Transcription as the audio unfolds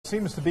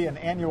seems to be an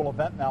annual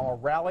event now, a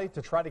rally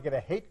to try to get a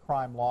hate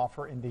crime law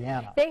for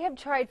Indiana. They have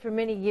tried for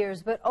many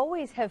years, but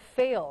always have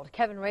failed.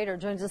 Kevin Rader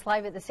joins us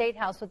live at the State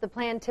House with the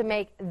plan to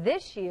make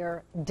this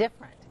year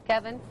different.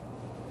 Kevin?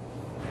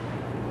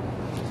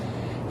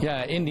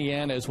 Yeah,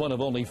 Indiana is one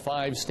of only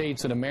 5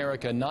 states in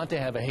America not to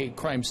have a hate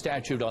crime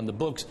statute on the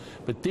books.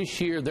 But this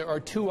year, there are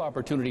 2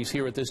 opportunities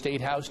here at the State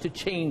House to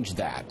change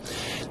that.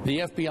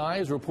 The FBI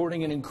is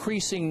reporting an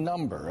increasing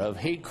number of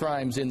hate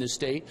crimes in the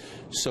state.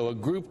 So a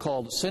group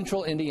called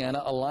Central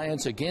Indiana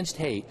Alliance Against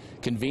Hate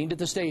convened at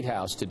the State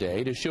House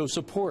today to show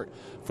support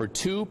for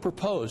 2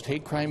 proposed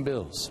hate crime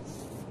bills.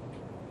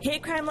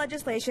 Hate crime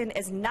legislation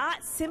is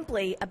not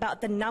simply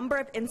about the number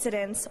of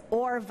incidents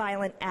or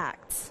violent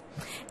acts.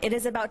 It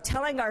is about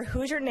telling our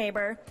Hoosier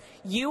neighbor,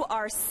 you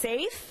are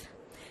safe,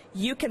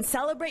 you can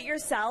celebrate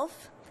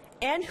yourself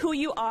and who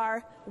you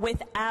are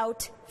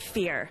without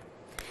fear.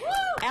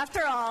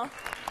 After all,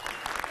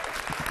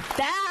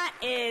 that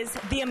is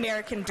the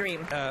American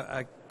dream.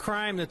 A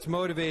crime that's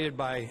motivated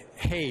by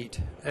hate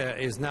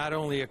is not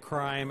only a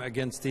crime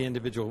against the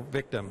individual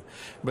victim,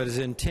 but is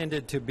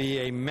intended to be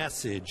a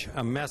message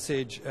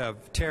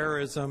of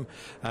terrorism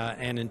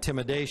and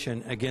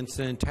intimidation against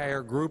an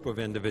entire group of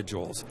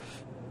individuals.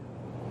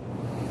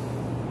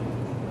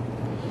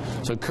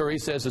 So Curry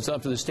says it's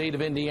up to the state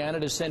of Indiana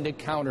to send a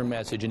counter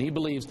message, and he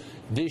believes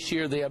this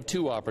year they have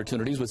 2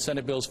 opportunities with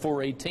Senate Bills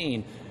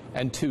 418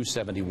 and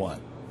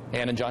 271.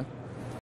 Ann and John?